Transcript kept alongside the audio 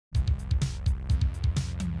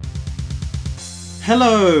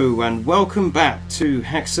Hello and welcome back to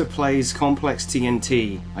Hexa Plays Complex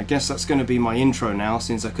TNT. I guess that's going to be my intro now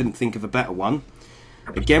since I couldn't think of a better one.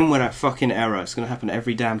 Again with that fucking error, it's going to happen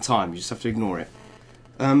every damn time, you just have to ignore it.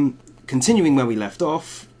 Continuing where we left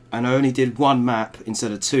off, and I only did one map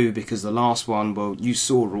instead of two because the last one, well, you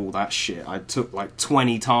saw all that shit. I took like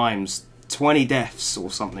 20 times, 20 deaths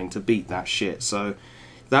or something to beat that shit, so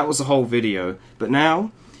that was the whole video. But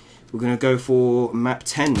now, we're going to go for map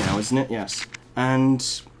 10 now, isn't it? Yes.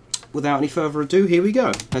 And without any further ado, here we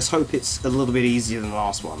go. Let's hope it's a little bit easier than the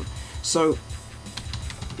last one. So,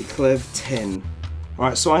 Clev 10.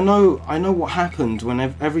 Right, so I know what happened when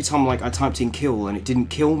every time like I typed in kill and it didn't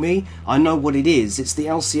kill me. I know what it is. It's the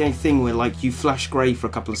LCA thing where like you flash grey for a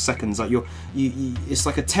couple of seconds. Like it's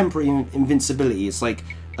like a temporary invincibility. It's like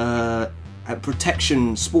a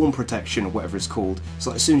protection, spawn protection or whatever it's called.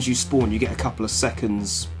 So like, as soon as you spawn, you get a couple of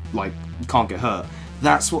seconds. Like you can't get hurt.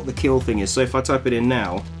 That's what the kill thing is. So if I type it in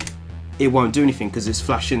now, it won't do anything because it's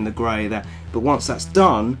flashing the grey there. But once that's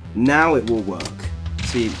done, now it will work.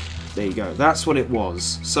 See, there you go. That's what it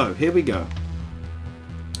was. So here we go.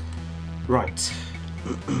 Right.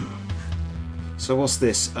 So what's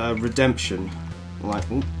this? Redemption. Like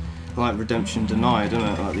Redemption Denied, isn't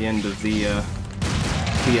it? Like the end of the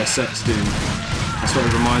PSX Doom. That's what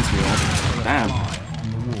it reminds me of. Damn.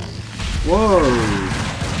 Whoa.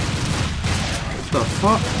 What the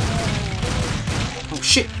fuck? Oh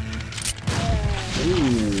shit!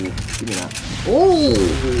 Ooh, give me that. Oh!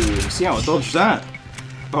 See how I dodged that?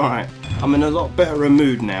 Alright, I'm in a lot better a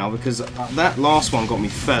mood now because that last one got me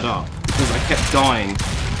fed up because I kept dying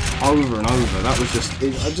over and over. That was just...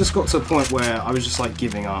 I just got to a point where I was just like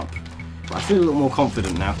giving up. But I feel a little more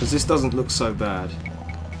confident now because this doesn't look so bad.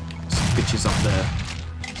 Some bitches up there.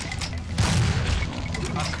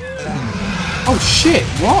 Oh shit,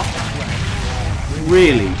 what?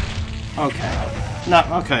 Really? Okay. No,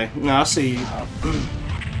 okay. No, I see.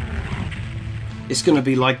 It's gonna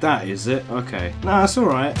be like that, is it? Okay. No, that's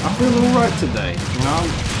alright. I feel alright today. You know,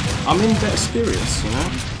 I'm in better spirits, you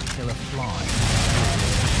know? Kill a fly.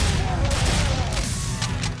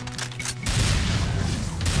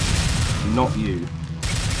 Not you.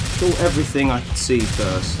 Kill everything I could see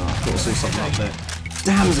first. Oh, I thought I saw something up there.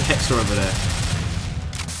 Damn, there's a Hexa over there.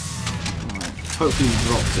 Right. Hopefully he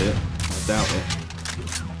dropped it. I doubt it.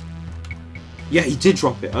 Yeah, he did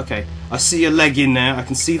drop it. Okay. I see a leg in there. I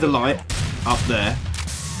can see the light up there.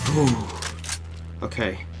 Ooh.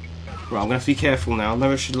 Okay. Right, I'm going to have to be careful now. I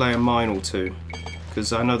know I should lay a mine or two.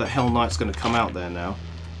 Because I know that Hell Knight's going to come out there now.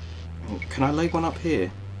 Can I lay one up here?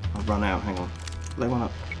 I'll run out. Hang on. Lay one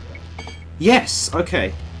up. Yes!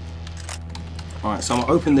 Okay. Alright, so I'm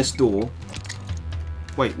going to open this door.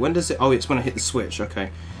 Wait, when does it... Oh, it's when I hit the switch.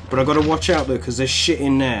 Okay. But I've got to watch out, though, because there's shit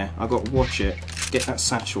in there. I've got to watch it. Get that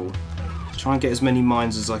satchel. Try and get as many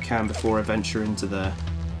mines as I can before I venture into there.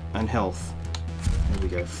 And health. There we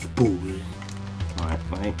go. Boom. Alright,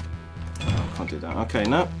 wait. Oh, I can't do that. Okay,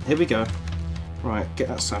 no. Here we go. Right, get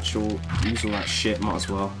that satchel. Use all that shit, might as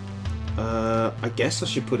well. I guess I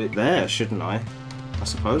should put it there, shouldn't I? I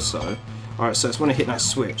suppose so. Alright, so it's when I hit that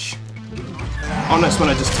switch. Oh, no, it's when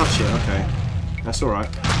I just touch it. Okay. That's alright.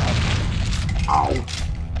 Ow.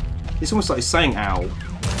 It's almost like it's saying ow.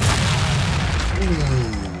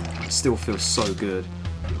 It still feels so good.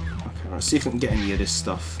 Okay, let's see if I can get any of this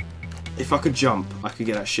stuff. If I could jump, I could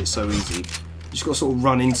get that shit so easy. You just gotta sort of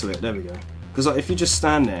run into it. There we go. Because like, if you just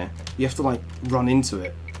stand there, you have to like run into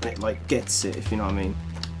it. And it like gets it, if you know what I mean.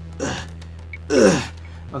 Ugh. Ugh.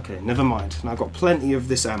 Okay, never mind. Now I've got plenty of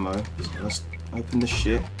this ammo. So let's open this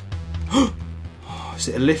shit. Is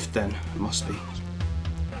it a lift then? It must be.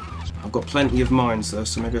 I've got plenty of mines though,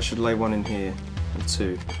 so maybe I should lay one in here. Or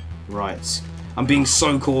two. Right. I'm being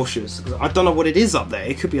so cautious. I don't know what it is up there.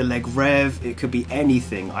 It could be a leg rev. It could be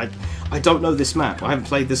anything. I don't know this map. I haven't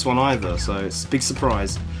played this one either, so it's a big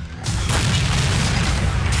surprise.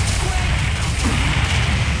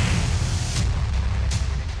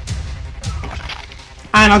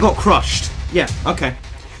 And I got crushed. Yeah, okay.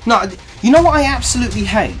 No, you know what I absolutely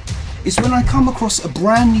hate? Is when I come across a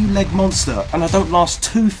brand new leg monster and I don't last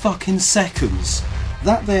 2 fucking seconds.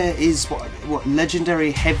 That there is what legendary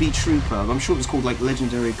heavy trooper. I'm sure it was called like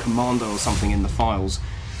legendary commando or something in the files.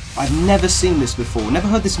 I've never seen this before. Never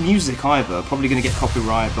heard this music either. Probably going to get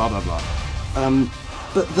copyright. Blah blah blah.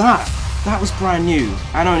 But that was brand new.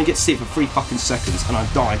 And I only get to see it for 3 fucking seconds, and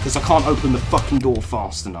I die because I can't open the fucking door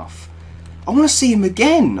fast enough. I want to see him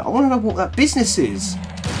again. I want to know what that business is.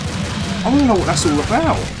 I want to know what that's all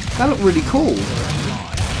about. That looked really cool.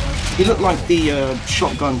 He looked like the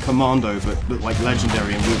shotgun commando, but looked like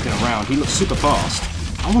legendary and walking around. He looked super fast.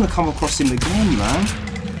 I want to come across him again, man.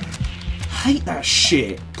 hate that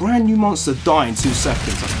shit. Brand new monster die in 2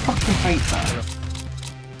 seconds. I fucking hate that.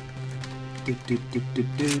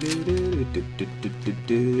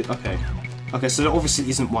 Okay. Okay, so there obviously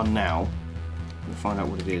isn't one now. We'll find out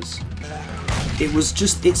what it is. It was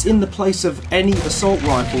just, it's in the place of any assault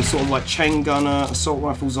rifle, sort of like chain gunner, assault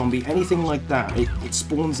rifle zombie, anything like that. It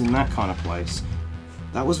spawns in that kind of place.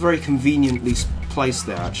 That was very conveniently placed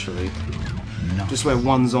there, actually. No. Just where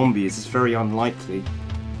one zombie is, it's very unlikely.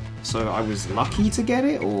 So I was lucky to get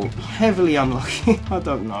it, or heavily unlucky? I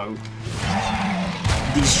don't know.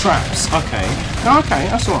 These traps, okay. No, okay,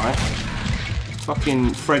 that's alright.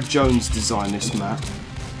 Fucking Fred Jones designed this map.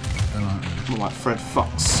 More like Fred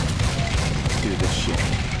Fucks. Let's do this shit.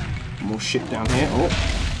 More shit down here. Oh.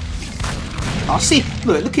 I see.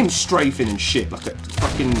 Look at him strafing and shit like a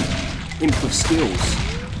fucking imp of skills.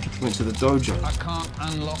 Went to the dojo. I can't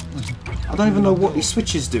unlock them. I don't even know what these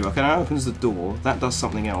switches do. Okay, that opens the door. That does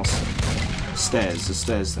something else. Stairs. The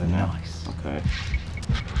stairs there now. Nice. Okay.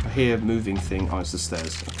 I hear a moving thing. Oh, it's the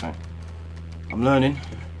stairs. Okay. I'm learning.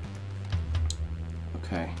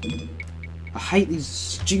 Okay. I hate these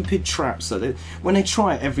stupid traps that when they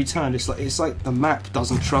try it every turn, it's like the map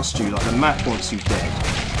doesn't trust you. Like the map wants you dead.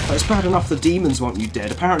 But it's bad enough the demons want you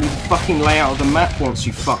dead. Apparently the fucking layout of the map wants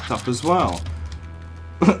you fucked up as well.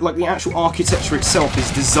 Like the actual architecture itself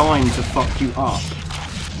is designed to fuck you up.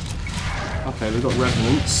 Okay, we've got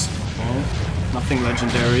revenants. Okay. Nothing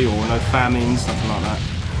legendary or no famines, nothing like that.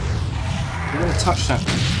 They're gonna touch that.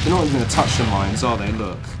 They're not even gonna touch the mines, are they?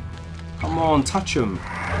 Look. Come on, touch them.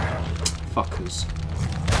 Fuckers.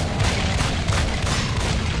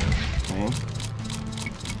 Okay.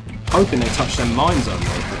 Hoping they touch their mines over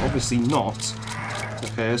there, but obviously not.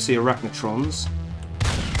 Okay, I see arachnotrons.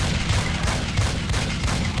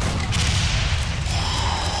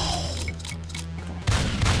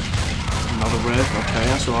 Another rev, okay,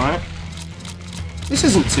 that's alright. This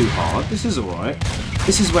isn't too hard, this is alright.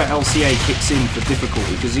 This is where LCA kicks in for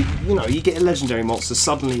difficulty, because you know, you get a legendary monster,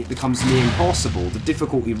 suddenly it becomes near impossible. The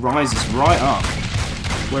difficulty rises right up.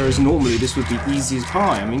 Whereas normally this would be easy as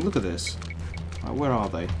pie. I mean, look at this. Right, where are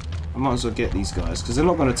they? I might as well get these guys, because they're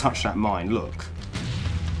not going to touch that mine, look.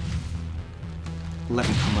 Let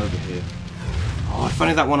them come over here. Oh, if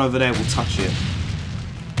only that one over there will touch it.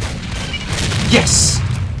 Yes!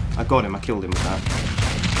 I got him, I killed him with that.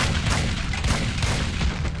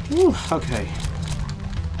 Whew, okay.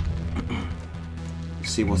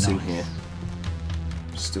 Let's see what's in here.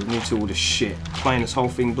 Still new to all this shit. Playing this whole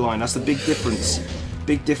thing blind. That's the big difference.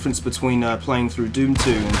 Big difference between playing through Doom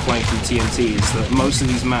 2 and playing through TNT is that most of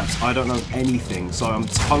these maps I don't know anything, so I'm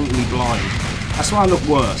totally blind. That's why I look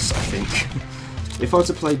worse, I think. If I were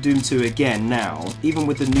to play Doom 2 again now, even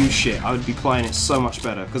with the new shit, I would be playing it so much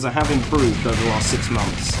better, because I have improved over the last 6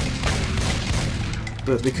 months.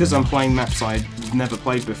 But because I'm playing maps I've never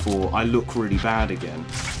played before, I look really bad again.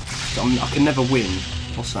 I can never win.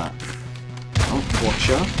 What's that? Oh,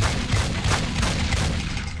 Watcher.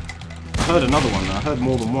 I heard another one though. I heard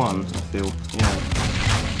more than one, I feel. Yeah.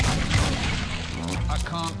 Right. I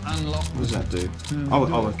can't unlock. What does that do?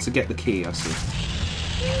 Oh, to get the key, I see.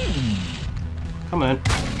 Come on.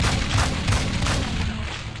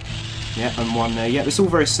 Yeah, and one there. Yeah, it's all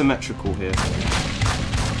very symmetrical here.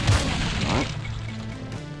 Right.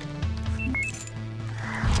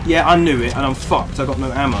 Yeah, I knew it, and I'm fucked. I got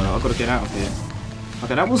no ammo. I've got to get out of here.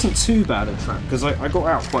 Okay, that wasn't too bad a trap, because I got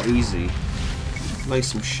out quite easy. Lay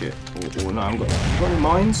some shit. Or no, I haven't got any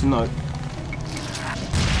mines? No. I've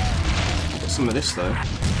got some of this, though.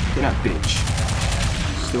 Get that bitch.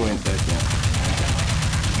 Still ain't dead yet.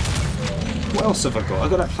 What else have I got? I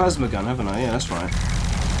got that plasma gun, haven't I? Yeah, that's right.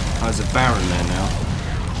 Oh, there's a Baron there now.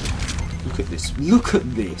 Look at this. Look at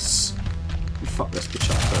this! You fuck this bitch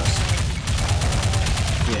up first.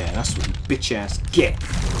 Yeah, that's what you bitch ass get.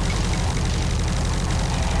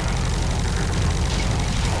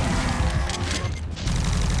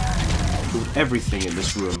 Killed everything in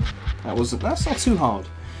this room. That's not too hard.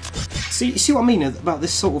 See, you see what I mean about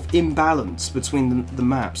this sort of imbalance between the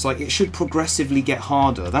maps? Like, it should progressively get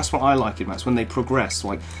harder. That's what I like in maps, when they progress.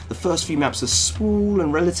 Like, the first few maps are small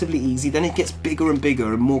and relatively easy, then it gets bigger and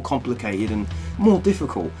bigger and more complicated and more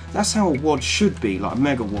difficult. That's how a WOD should be, like a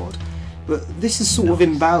Mega WOD. But this is sort of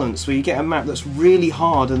imbalanced, where you get a map that's really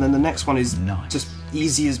hard and then the next one is just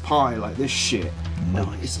easy as pie, like this shit.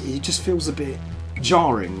 Like, it just feels a bit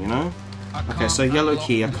jarring, you know? Okay, so yellow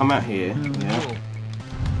key, I come out here, yeah.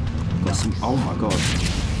 Got some, oh my god.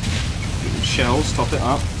 Shells, top it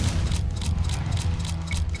up.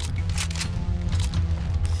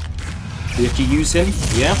 Do you have to use him?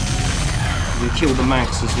 Yeah. You kill the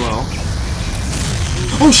Manx as well.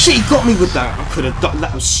 Oh shit, he got me with that! I could have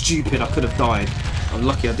that was stupid, I could have died. I'm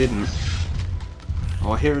lucky I didn't.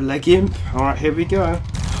 Oh, I hear a leg imp. Alright, here we go.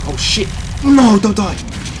 Oh shit! No, don't die!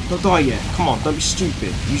 Don't die yet. Come on, don't be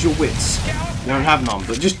stupid. Use your wits. You don't have none,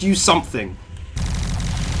 but just use something.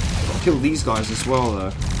 I've got to kill these guys as well,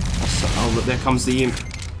 though. Oh, look, there comes the imp.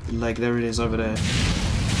 The leg, there it is over there.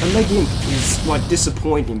 A leg imp is, like,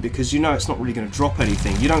 disappointing because you know it's not really going to drop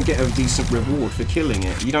anything. You don't get a decent reward for killing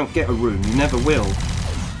it. You don't get a rune. You never will.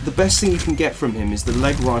 The best thing you can get from him is the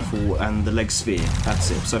leg rifle and the leg sphere. That's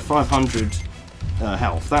it. So 500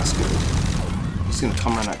 health. That's good. He's going to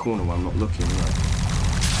come around that corner when I'm not looking. Right.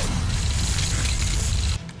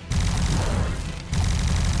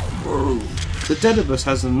 Whoa. The Dedibus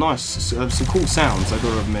has some cool sounds, I've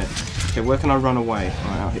got to admit. Okay, where can I run away?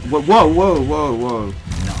 Right, whoa, whoa, whoa, whoa.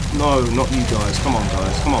 No, not you guys. Come on,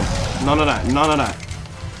 guys. Come on. None of that. None of that.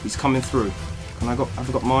 He's coming through. And have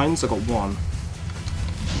I got mines? I got one.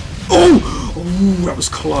 Oh! Oh, that was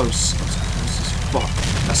close. That was close as fuck.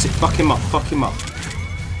 That's it. Fuck him up. Fuck him up.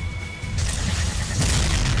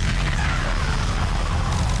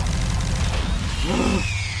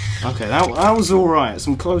 Okay, that was alright.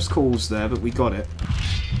 Some close calls there, but we got it.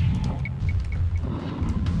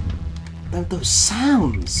 Those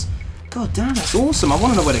sounds! God damn, that's awesome. I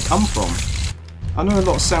want to know where they come from. I know a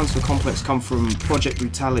lot of sounds for Complex come from Project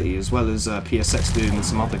Brutality as well as PSX Doom and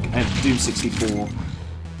some other Doom 64.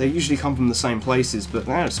 They usually come from the same places, but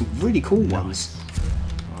there's some really cool ones.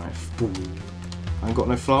 Alright, I ain't got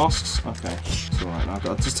no flasks? Okay, it's alright.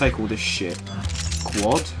 I'll just take all this shit.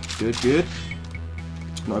 Quad, good, good.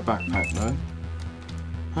 No backpack though.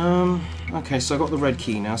 Okay, so I got the red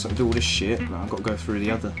key now, so I can do all this shit. Now I've got to go through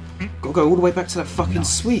the other. Got to go all the way back to that fucking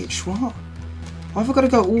switch. What? Why have I got to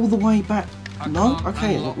go all the way back? No?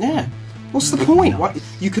 Okay, yeah. What's the point? Why?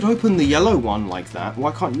 You could open the yellow one like that.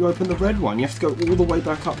 Why can't you open the red one? You have to go all the way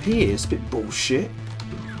back up here. It's a bit bullshit.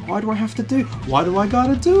 Why do I have to do? Why do I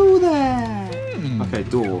gotta do that? Okay,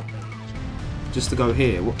 door. Just to go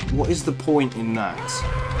here. What is the point in that?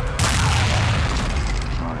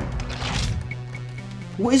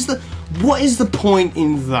 What is the point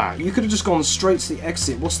in that? You could have just gone straight to the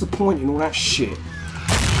exit. What's the point in all that shit?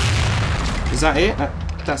 Is that it?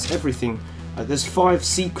 That's everything. There's 5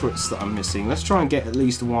 secrets that I'm missing. Let's try and get at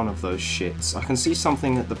least one of those shits. I can see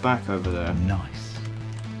something at the back over there. Nice.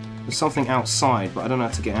 There's something outside, but I don't know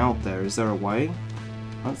how to get out there. Is there a way?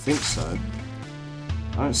 I don't think so.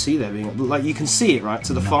 I don't see there being... Like, you can see it, right?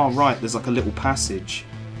 To the far right, there's like a little passage.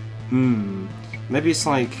 Maybe it's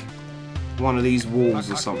like... one of these walls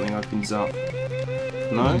or something opens up.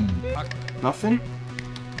 No? Nothing?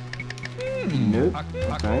 Nope.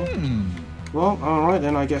 Okay. Well, alright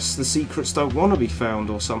then, I guess the secrets don't want to be found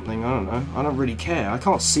or something. I don't know. I don't really care. I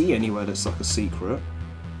can't see anywhere that's like a secret.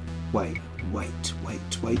 Wait.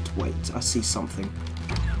 I see something.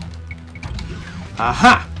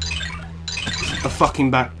 Aha! A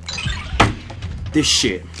fucking back... This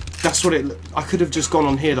shit. That's what it... I could have just gone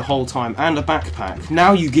on here the whole time. And a backpack.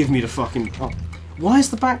 Now you give me the fucking... Oh. Why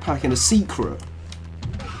is the backpack in a secret?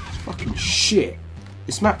 Fucking shit.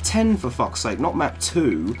 It's map 10 for fuck's sake, not map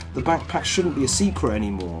 2. The backpack shouldn't be a secret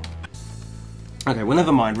anymore. Okay, well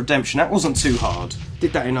never mind. Redemption. That wasn't too hard.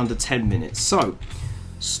 Did that in under 10 minutes. So,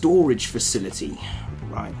 storage facility.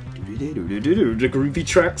 Right. The groovy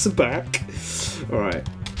tracks are back. Alright.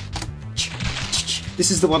 This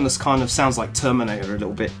is the one that's kind of sounds like Terminator a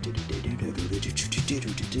little bit. A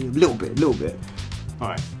little bit.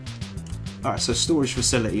 Alright. Alright, so storage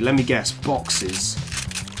facility. Let me guess. Boxes.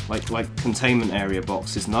 Like containment area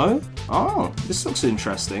boxes. No? Oh, this looks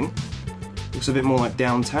interesting. Looks a bit more like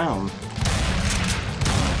downtown.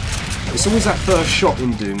 It's always that first shot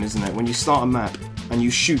in Doom, isn't it? When you start a map and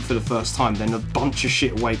you shoot for the first time, then a bunch of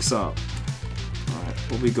shit wakes up. Alright,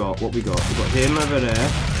 what we got? We got him over there.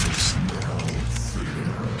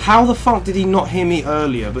 How the fuck did he not hear me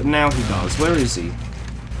earlier, but now he does? Where is he?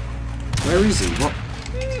 Where is he? What?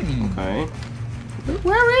 Okay.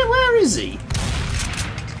 Where is he?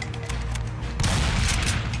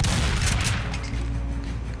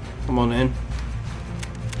 Come on in.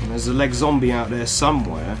 And there's a leg zombie out there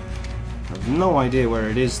somewhere. I have no idea where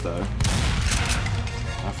it is though.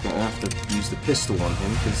 I have to use the pistol on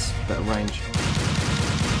him because better range.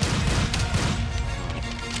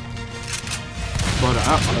 Right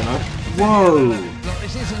up, I don't know. Whoa! Look,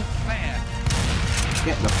 this isn't fair.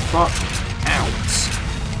 Get the fuck out!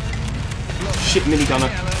 Shit, minigunner.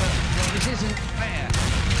 Look, this isn't fair.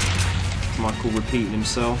 Michael repeating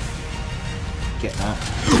himself. Get that.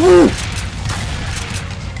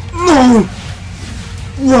 No!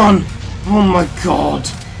 Run! Oh my god!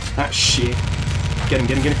 That shit. Get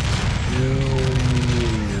him.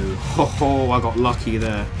 Oh, I got lucky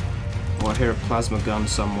there. Oh, I hear a plasma gun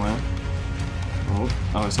somewhere. Oh,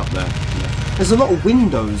 it's up there. Yeah. There's a lot of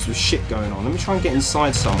windows with shit going on. Let me try and get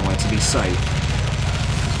inside somewhere to be safe.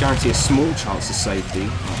 Let's guarantee a small chance of safety.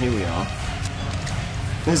 Oh, here we are.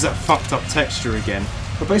 There's that fucked up texture again.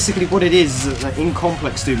 But basically what it is that in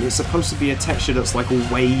Complex Doom, it's supposed to be a texture that's like all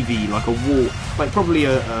wavy, like a wall, like probably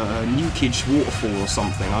a nukage waterfall or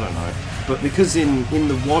something, I don't know. But because in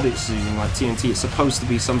the WOD it's using like TNT, it's supposed to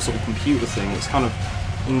be some sort of computer thing. It's kind of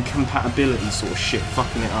incompatibility sort of shit,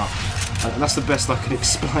 fucking it up. That's the best I could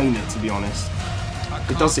explain it, to be honest.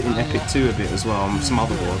 It does it in Epic 2 a bit as well, and some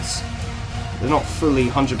other WODs. They're not fully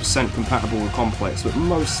 100% compatible with Complex, but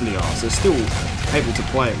mostly are, so they're still able to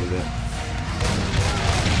play it with it.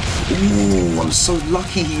 Ooh, I'm so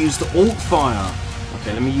lucky he used the alt fire.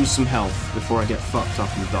 Okay, let me use some health before I get fucked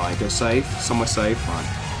up and die. Go safe, somewhere safe. Fine.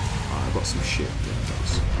 Alright, I've got some shit.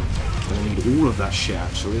 Yeah, I'm gonna need all of that shit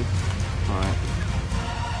actually. Alright.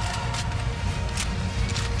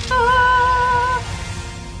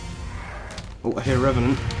 Oh, I hear a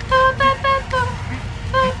Revenant.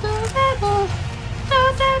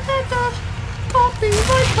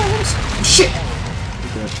 Shit!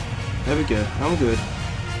 We're good. There we go. I'm good.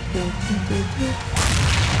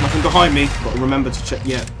 Nothing behind me. Got to remember to check.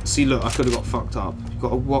 Yeah. See, look, I could have got fucked up. Got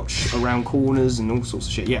to watch around corners and all sorts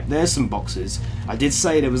of shit. Yeah, there's some boxes. I did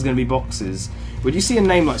say there was going to be boxes. When you see a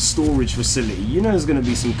name like storage facility, you know there's going to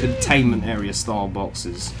be some containment area style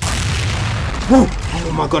boxes. Whoa!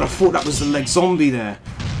 Oh my god, I thought that was the leg zombie there.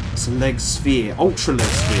 It's a leg sphere. Ultra leg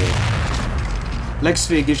sphere. Leg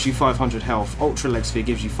sphere gives you 500 health. Ultra leg sphere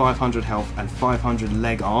gives you 500 health and 500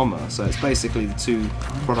 leg armor. So it's basically the two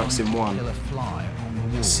products in one.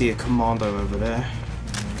 See a commando over there.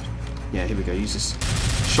 Yeah, here we go. Use this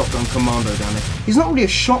shotgun commando down there. He's not really a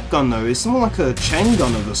shotgun though. It's more like a chain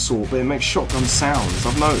gun of a sort, but it makes shotgun sounds.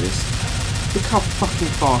 I've noticed. Look how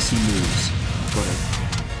fucking fast he moves. Got it.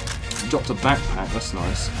 Dropped a backpack, that's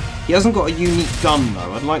nice. He hasn't got a unique gun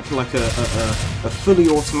though. I'd like a fully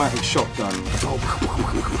automatic shotgun.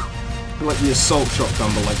 Like the assault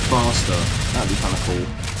shotgun but like faster. That'd be kind of cool.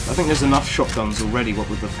 I think there's enough shotguns already, what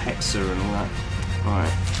with the Hexa and all that.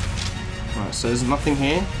 Alright, so there's nothing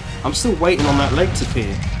here. I'm still waiting on that leg to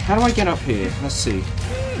appear. How do I get up here? Let's see.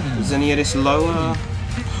 Is any of this lower?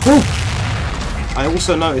 Oh! I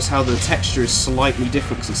also notice how the texture is slightly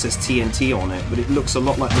different because it says TNT on it, but it looks a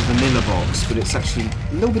lot like the vanilla box, but it's actually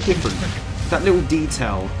a little bit different. That little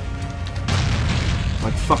detail,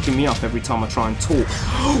 like fucking me up every time I try and talk.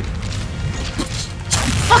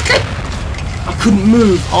 Fuck it! I couldn't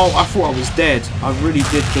move. Oh, I thought I was dead. I really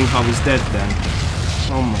did think I was dead then.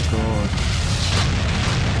 Oh my god.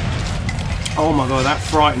 Oh my god, that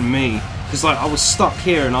frightened me. Because like I was stuck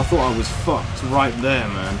here and I thought I was fucked right there,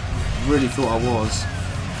 man. Really thought I was.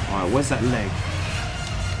 Alright, where's that leg?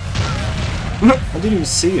 I didn't even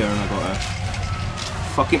see her and I got her.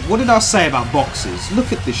 Fucking. What did I say about boxes?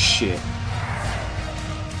 Look at this shit.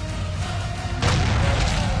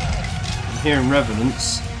 I'm hearing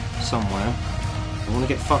revenants somewhere. I want to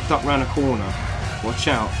get fucked up round a corner. Watch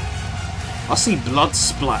out. I see blood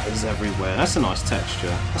splatters everywhere. That's a nice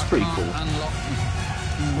texture. That's pretty cool.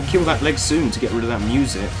 I'll kill that leg soon to get rid of that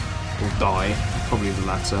music. Or die. Probably the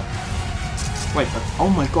latter. Wait, oh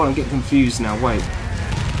my god, I'm getting confused now, wait.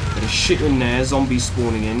 There's shit in there, zombies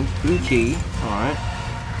spawning in. Blue key, alright.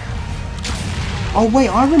 Oh wait,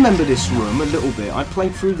 I remember this room a little bit. I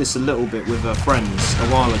played through this a little bit with friends a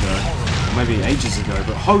while ago. Maybe ages ago,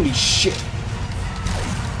 but holy shit.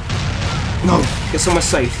 No, get somewhere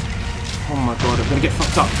safe. Oh my god, I'm gonna get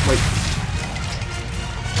fucked up, wait.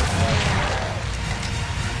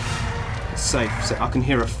 Safe. So I can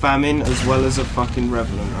hear a famine as well as a fucking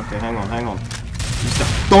revenant. Okay, hang on, hang on.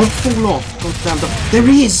 Don't fall off. God damn that. There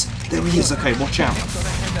he is! There he is. Okay, watch out. Get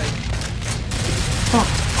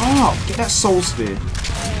fucked up. Get that soul sphere.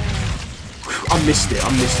 I missed it.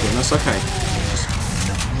 I missed it. That's okay. Just,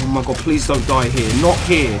 oh my god, please don't die here. Not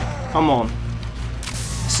here. Come on.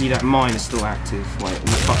 See, that mine is still active. Wait, let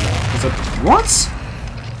me fuck that. What?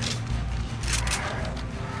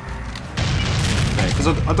 Because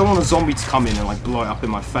I don't want a zombie to come in and like blow it up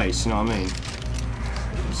in my face, you know what I mean?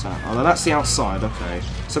 What's that? Oh, that's the outside, okay.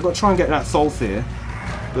 So I've got to try and get that Tholthir,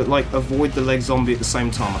 but like avoid the leg zombie at the same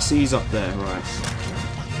time. I see he's up there, right.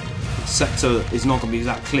 The sector is not going to be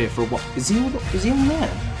that clear for a while. Is he on there?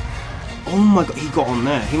 Oh my god, he got on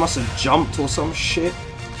there. He must have jumped or some shit.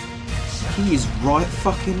 He is right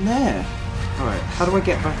fucking there. Alright, how do I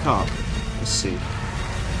get back up? Let's see.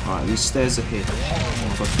 Alright, these stairs are here.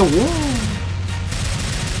 Oh my god. Whoa.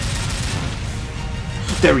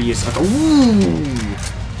 There he is. Okay. Ooh.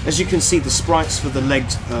 As you can see, the sprites for the leg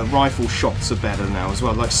rifle shots are better now as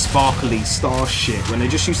well, like sparkly star shit, when they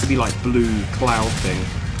just used to be like blue cloud thing,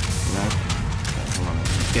 you know? Okay, hold on,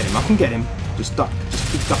 get him, I can get him. Just duck,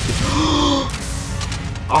 just keep ducking.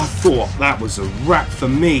 I thought that was a wrap for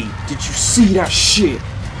me. Did you see that shit?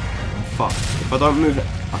 Oh, fuck. If I don't move it,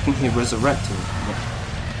 I can hear resurrecting.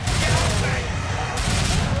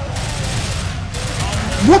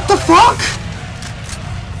 What the fuck?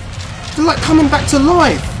 They're like coming back to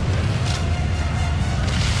life.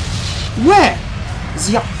 Where? Is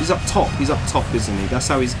he up? He's up top. He's up top, isn't he? That's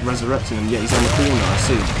how he's resurrecting him. Yeah, he's on the corner. I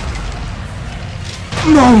see.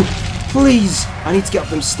 No! Please! I need to get up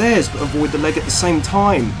them stairs, but avoid the leg at the same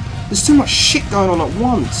time. There's too much shit going on at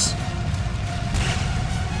once.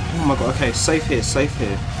 Oh my god. Okay, safe here. Safe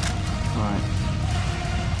here. Alright.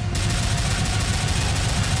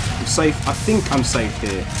 I'm safe. I think I'm safe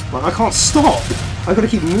here. Like, I can't stop. I gotta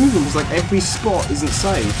keep moving. It's like every spot isn't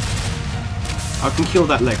safe. I can kill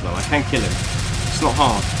that leg though, I can kill him. It's not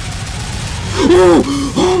hard.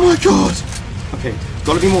 Oh my god! Okay,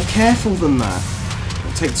 gotta be more careful than that.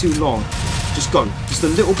 It'll take too long. Just go. Just a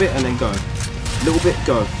little bit and then go. Little bit,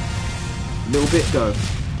 go. Little bit, go.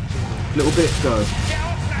 Little bit, go.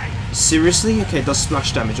 Seriously? Okay, it does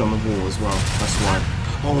splash damage on the wall as well. That's why.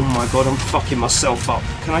 Oh my god, I'm fucking myself up.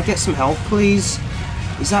 Can I get some health, please?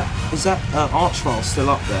 Is that arch file still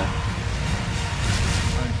up there?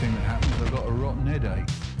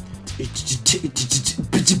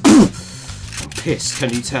 I'm pissed,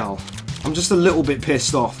 can you tell? I'm just a little bit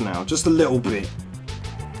pissed off now, just a little bit.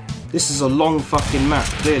 This is a long fucking map,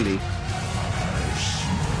 clearly.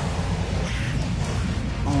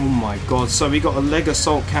 Oh my god, so we got a leg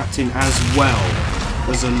assault captain as well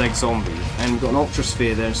as a leg zombie. And we've got an ultra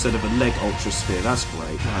sphere there instead of a leg ultra sphere, that's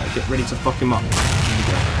great. Alright, get ready to fuck him up. Here we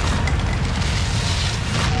go.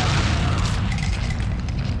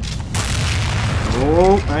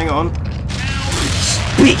 Oh, hang on. This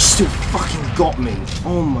bitch still fucking got me.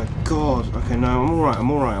 Oh my god. Okay, no, I'm alright,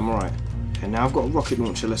 I'm alright, I'm alright. Okay, now I've got a rocket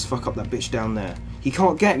launcher. Let's fuck up that bitch down there. He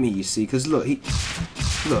can't get me, you see, because look,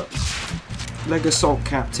 look. Leg assault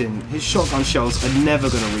captain. His shotgun shells are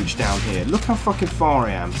never going to reach down here. Look how fucking far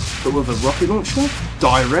I am. But with a rocket launcher,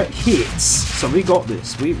 direct hits. So we got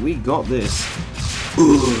this. We got this.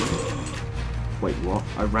 Ugh. Wait, what?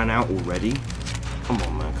 I ran out already? Come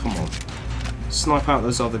on, man, come on. Snipe out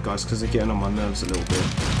those other guys because they're getting on my nerves a little bit.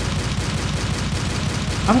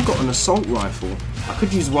 I haven't got an assault rifle. I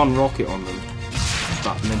could use one rocket on them,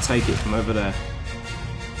 and then take it from over there.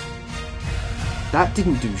 That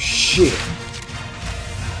didn't do shit.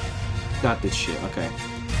 That did shit, okay.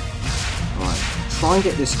 Alright, try and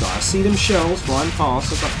get this guy. I see them shells flying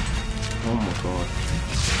past. Oh my god.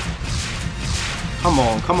 Come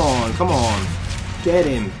on, come on, come on. Get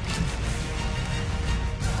him.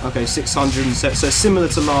 Okay, 600 and so similar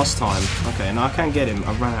to last time. Okay, and I can get him.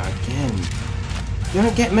 I ran out again. You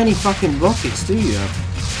don't get many fucking rockets, do you?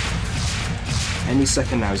 Any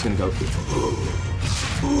second now he's gonna go.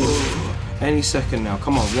 Any second now.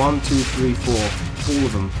 Come on, 1, 2, 3, 4. All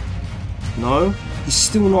of them. No? He's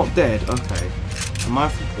still not dead. Okay. I might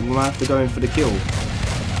have to go in for the kill.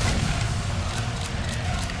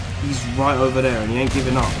 He's right over there and he ain't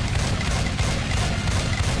giving up.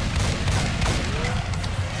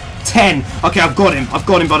 10! Okay, I've got him. I've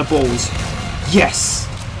got him by the balls. Yes!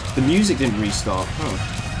 The music didn't restart.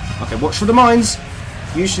 Oh. Okay, watch for the mines.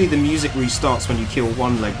 Usually the music restarts when you kill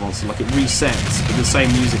one leg monster, like it resets, but the same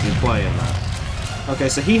music will play in that. Okay,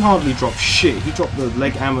 so he hardly dropped shit. He dropped the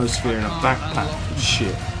leg ammo sphere in a backpack.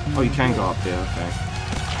 Shit. Oh, you can go up there, okay.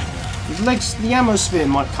 The ammo sphere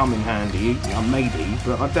might come in handy, maybe,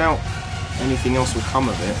 but I doubt anything else will come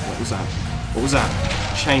of it. What was that? What was that?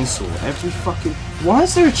 Chainsaw. Every fucking... Why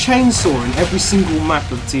is there a chainsaw in every single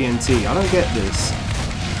map of TNT? I don't get this.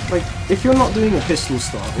 Like, if you're not doing a pistol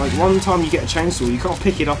start, like, one time you get a chainsaw, you can't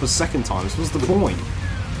pick it up a second time. So what's the point?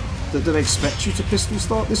 Do they expect you to pistol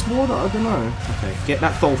start this water? I don't know. Okay, get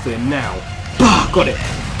that dolphin now. Bah! Got it!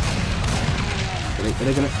 Are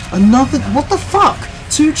they gonna... Another... What the fuck?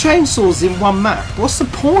 2 chainsaws in one map? What's the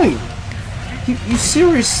point? You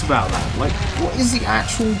serious about that? Like, what is the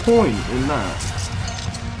actual point in that?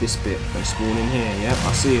 This bit. They spawn in here. Yep,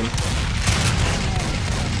 I see him.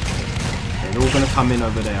 Okay, they're all gonna come in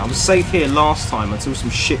over there. I was safe here last time until some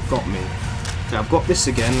shit got me. Okay, I've got this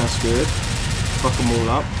again. That's good. Fuck them all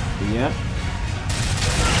up. Yeah.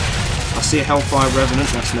 I see a Hellfire Revenant,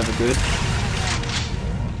 that's never good.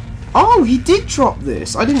 Oh, he did drop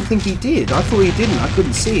this! I didn't think he did. I thought he didn't. I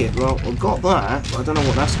couldn't see it. Well, I got that, but I don't know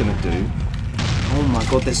what that's going to do. Oh my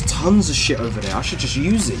god, there's tons of shit over there. I should just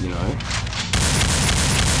use it, you know.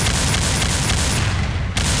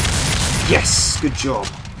 Yes! Good job.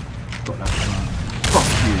 Got that. Fuck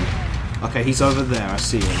you. Okay, he's over there. I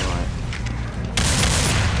see him, right.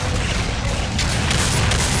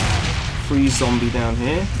 Free zombie down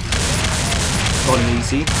here. Got him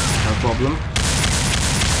easy. No problem.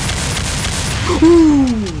 Ooh!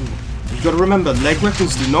 You've got to remember, leg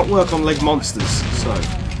weapons do not work on leg monsters, so...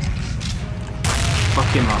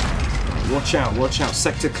 Fuck him up. Watch out,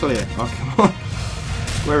 sector clear. Oh, come on.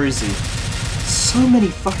 Where is he? So many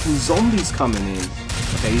fucking zombies coming in.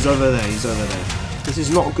 Okay, he's over there, This is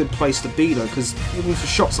not a good place to be though, because even if a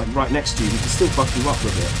shot's like right next to you, he can still fuck you up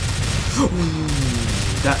with it. Ooh,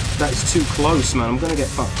 that is too close, man. I'm gonna get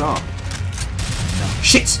fucked up.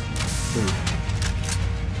 Shit! Ooh.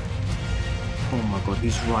 Oh my god,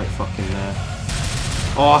 he's right fucking there.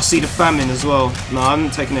 Oh, I see the famine as well. No, I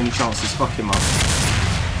haven't taken any chances. Fuck him up.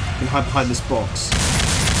 I can hide behind this box.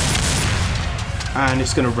 And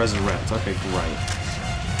it's going to resurrect. Okay, great.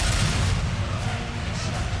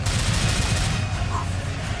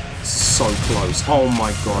 So close. Oh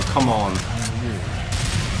my god, come on.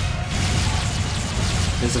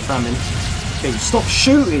 There's a famine. Okay, stop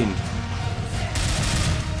shooting!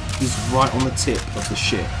 He's right on the tip of the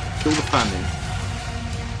ship. Kill the famine.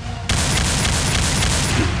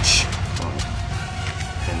 Bitch. Right.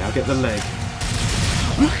 Okay, now get the leg.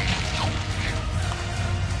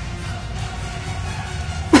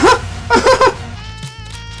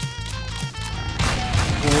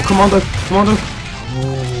 Oh, commando! Commando!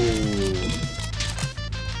 Oh.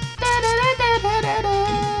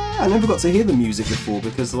 I never got to hear the music before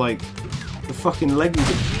because, like, the fucking leg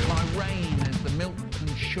music. My reign as the milk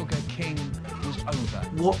and sugar king was over.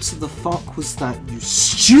 What the fuck was that, you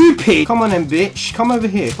stupid? Come on then, bitch. Come over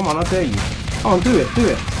here. Come on, I dare you. Come on, do it, do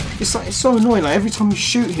it. It's like, it's so annoying. Like, every time you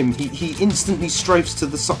shoot him, he instantly strafes to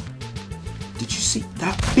the side. Did you see?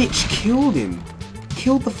 That bitch killed him.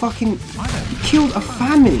 Killed the fucking... Killed a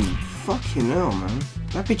famine. Fucking hell, man.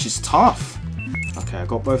 That bitch is tough. Okay, I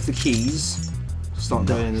got both the keys. Start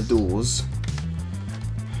going in the doors.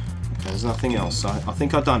 Okay, there's nothing else. I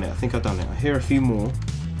think I've done it. I hear a few more.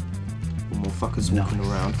 More fuckers walking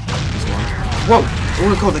around. There's one. Whoa! Oh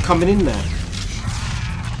my god, they're coming in there.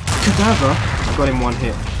 Cadaver! I got him one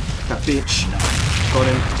hit. That bitch. Got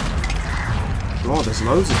him. God, there's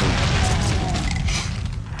loads of them.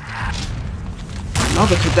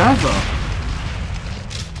 Another cadaver!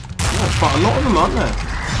 Yeah, quite a lot of them, aren't there?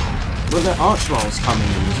 Well, there are archviles coming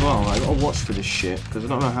in as well. I gotta watch for this shit, because I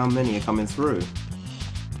don't know how many are coming through.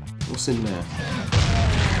 What's in there?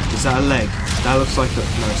 Is that a leg? That looks like a...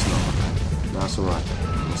 No, it's not. No, that's alright.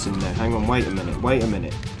 What's in there? Hang on, wait a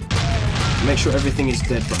minute. Make sure everything is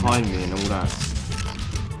dead behind me and all that.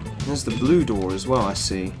 There's the blue door as well, I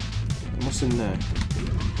see. What's in there?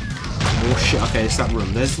 More shit. Okay, it's that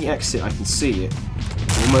room. There's the exit, I can see it.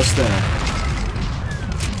 Almost there.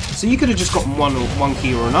 So you could have just gotten one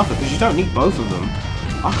key or another, because you don't need both of them.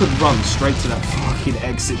 I could run straight to that fucking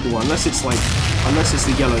exit door, unless it's like... Unless it's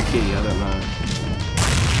the yellow key, I don't know.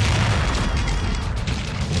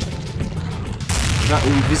 That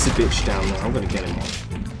invisibitch down there, I'm gonna get him.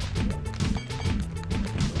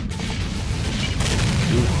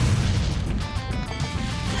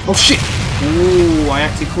 Oh shit! Ooh, I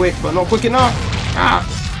acted quick, but not quick enough! Ah!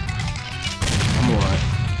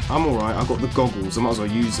 I'm alright, I got the goggles, I might as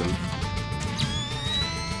well use them.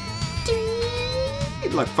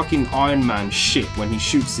 Like fucking Iron Man shit when he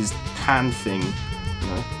shoots his hand thing, you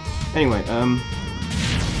know. Anyway, okay,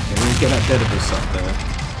 let's get that Dedibus up there.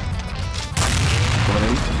 Got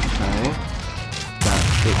him, okay. That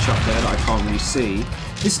bitch up there that I can't really see.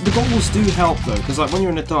 The goggles do help though, because like when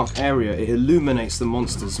you're in a dark area, it illuminates the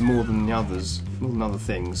monsters more than the others, more than other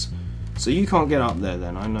things. So you can't get up there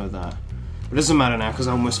then, I know that. But it doesn't matter now because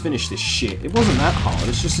I almost finished this shit. It wasn't that hard,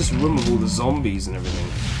 it's just this room of all the zombies and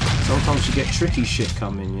everything. Sometimes you get tricky shit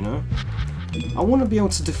coming, you know? I want to be able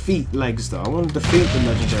to defeat legs though, I want to defeat the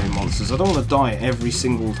legendary monsters. I don't want to die every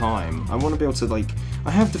single time. I want to be able to like...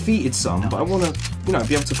 I have defeated some, but I want to, you know,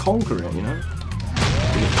 be able to conquer it, you know?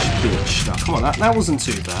 Bitch. No, come on, that wasn't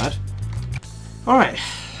too bad. Alright,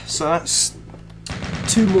 so that's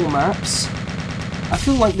 2 more maps. I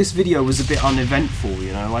feel like this video was a bit uneventful,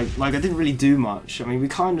 you know, like I didn't really do much. I mean, we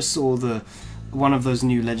kind of saw one of those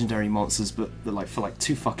new legendary monsters, but like for like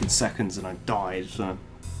 2 fucking seconds and I died, so...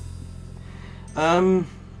 well,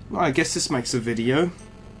 I guess this makes a video.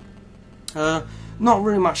 Not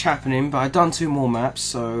really much happening, but I've done 2 more maps,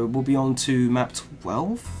 so we'll be on to map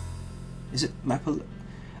 12? Is it map 11?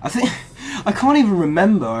 I think... I can't even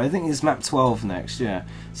remember. I think it's map 12 next, yeah.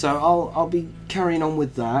 So I'll be carrying on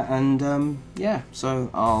with that, and yeah, so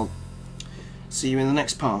I'll see you in the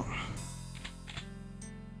next part.